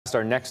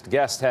Our next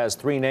guest has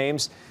 3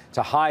 names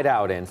to hide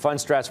out in.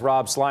 Fundstrat's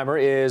Rob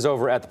Sluymer is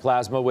over at the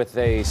Plasma with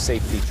a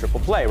safety triple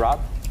play.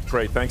 Rob?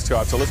 Great, thanks,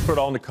 Scott. So let's put it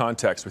all into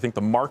context. We think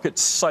the market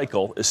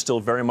cycle is still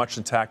very much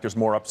intact. There's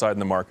more upside in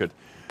the market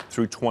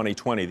through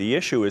 2020. The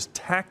issue is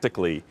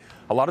tactically,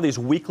 a lot of these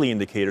weekly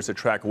indicators that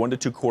track 1 to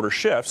 2 quarter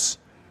shifts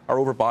are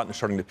overbought and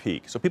starting to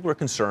peak. So people are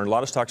concerned. A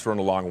lot of stocks are on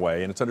a long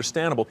way, and it's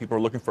understandable. People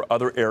are looking for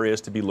other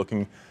areas to be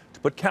looking to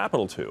put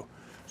capital to.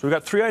 So we've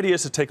got 3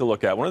 ideas to take a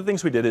look at. One of the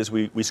things we did is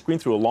we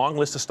screened through a long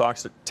list of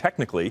stocks that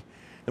technically,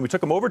 and we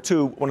took them over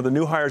to one of the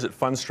new hires at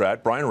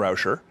Fundstrat, Brian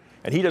Rauscher,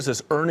 and he does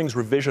this earnings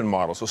revision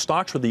model. So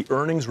stocks where the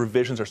earnings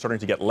revisions are starting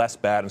to get less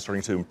bad and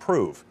starting to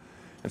improve.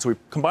 And so we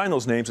combined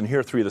those names, and here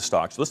are 3 of the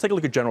stocks. So let's take a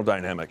look at General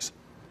Dynamics.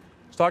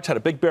 Stocks had a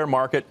big bear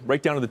market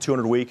right down to the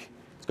 200-week.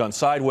 It's gone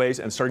sideways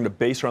and starting to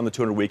base around the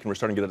 200-week, and we're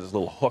starting to get this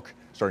little hook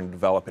starting to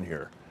develop in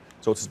here.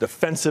 So it's a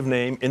defensive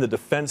name in the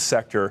defense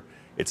sector.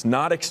 It's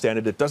not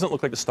extended. It doesn't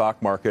look like the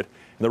stock market.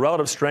 And the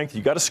relative strength,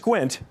 you got to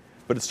squint,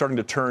 but it's starting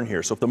to turn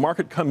here. So if the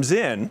market comes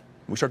in,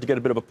 we start to get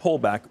a bit of a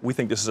pullback, we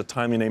think this is a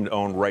timely name to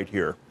own right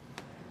here.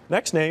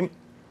 Next name,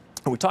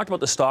 and we talked about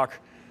the stock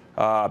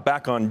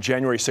back on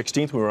January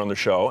 16th when we were on the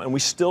show, and we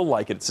still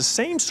like it. It's the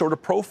same sort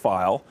of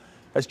profile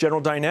as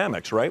General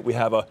Dynamics, right? We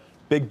have a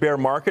big bear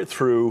market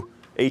through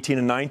 18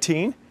 and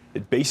 19.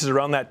 It bases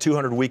around that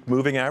 200-week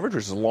moving average,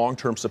 which is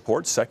long-term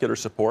support, secular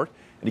support.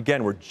 And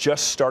again, we're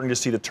just starting to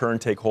see the turn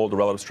take hold, the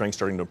relative strength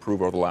starting to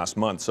improve over the last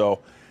month.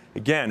 So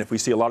again, if we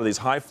see a lot of these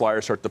high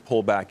flyers start to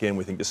pull back in,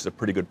 we think this is a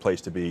pretty good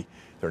place to be.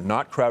 They're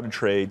not crowded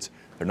trades,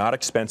 they're not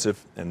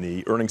expensive, and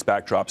the earnings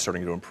backdrop is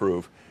starting to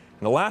improve.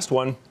 And the last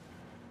one,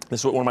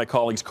 this is what one of my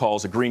colleagues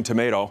calls a green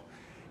tomato,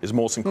 is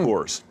Molson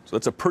Coors. So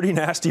that's a pretty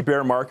nasty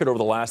bear market over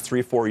the last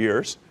 3 or 4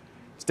 years.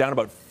 It's down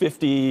about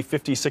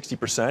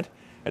 60%,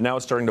 and now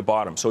it's starting to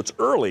bottom. So it's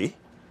early,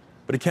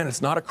 but again,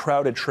 it's not a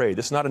crowded trade.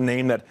 This is not a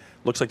name that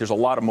looks like there's a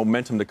lot of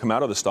momentum to come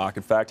out of the stock.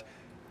 In fact,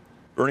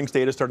 earnings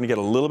data is starting to get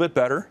a little bit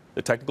better.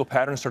 The technical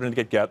pattern is starting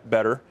to get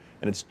better,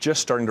 and it's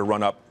just starting to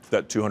run up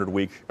that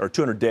 200-week or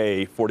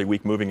 200-day,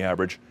 40-week moving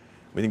average.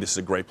 We think this is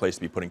a great place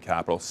to be putting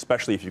capital,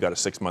 especially if you've got a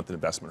 6-month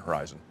investment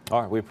horizon.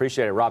 All right, we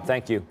appreciate it. Rob,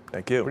 thank you.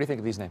 Thank you. What do you think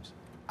of these names?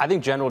 I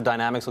think General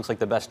Dynamics looks like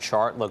the best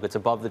chart. Look, it's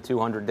above the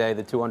 200-day.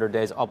 The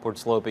 200-day is upward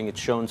sloping. It's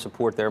shown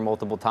support there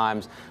multiple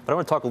times. But I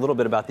want to talk a little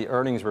bit about the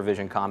earnings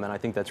revision comment. I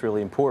think that's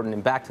really important.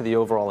 And back to the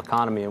overall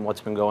economy and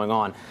what's been going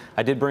on.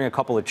 I did bring a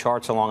couple of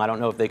charts along. I don't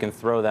know if they can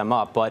throw them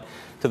up. But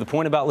to the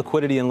point about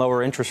liquidity and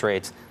lower interest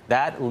rates,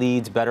 that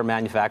leads better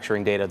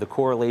manufacturing data. The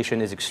correlation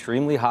is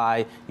extremely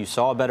high. You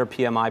saw a better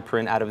PMI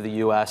print out of the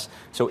U.S.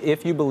 So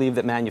if you believe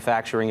that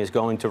manufacturing is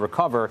going to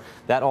recover,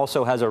 that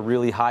also has a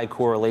really high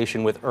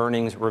correlation with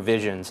earnings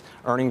revisions.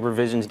 Earnings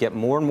revisions get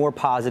more and more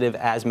positive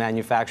as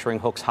manufacturing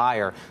hooks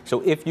higher.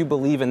 So if you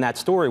believe in that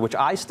story, which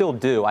I still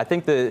do, I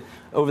think that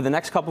over the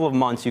next couple of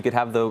months, you could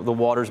have the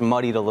waters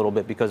muddied a little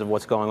bit because of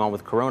what's going on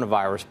with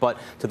coronavirus. But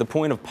to the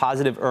point of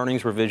positive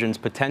earnings revisions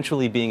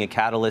potentially being a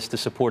catalyst to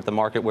support the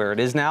market where it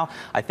is now,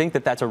 I think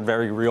that that's a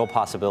very real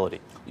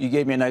possibility. You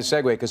gave me a nice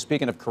segue, because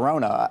speaking of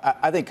Corona,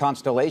 I think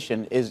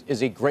Constellation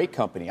is a great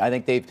company. I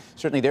think they've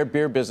certainly their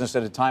beer business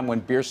at a time when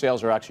beer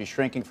sales are actually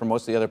shrinking for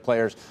most of the other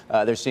players.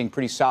 They're seeing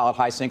pretty solid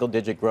high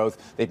single-digit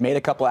growth. They've made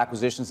a couple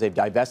acquisitions. They've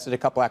divested a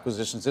couple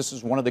acquisitions. This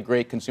is one of the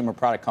great consumer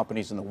product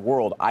companies in the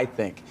world, I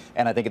think.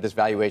 And I think at this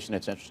valuation,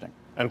 it's interesting.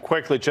 And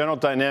quickly, General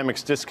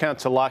Dynamics discount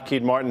to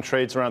Lockheed Martin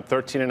trades around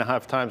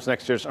 13.5 times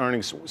next year's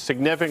earnings,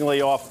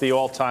 significantly off the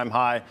all-time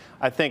high.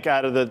 I think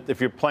out of the,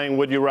 if you're playing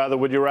Would You Rather,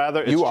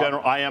 it's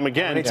General. I am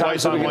again. How many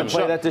times are we going to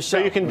play that this show?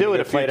 So you can do it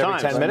a few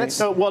times. Every 10 minutes?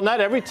 No, well,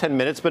 not every 10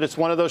 minutes, but it's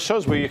one of those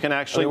shows where you can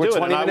actually do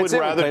it. And I would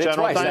rather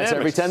General Dynamics. That's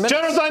every 10 minutes.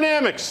 General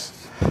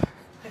Dynamics.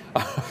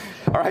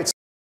 All right.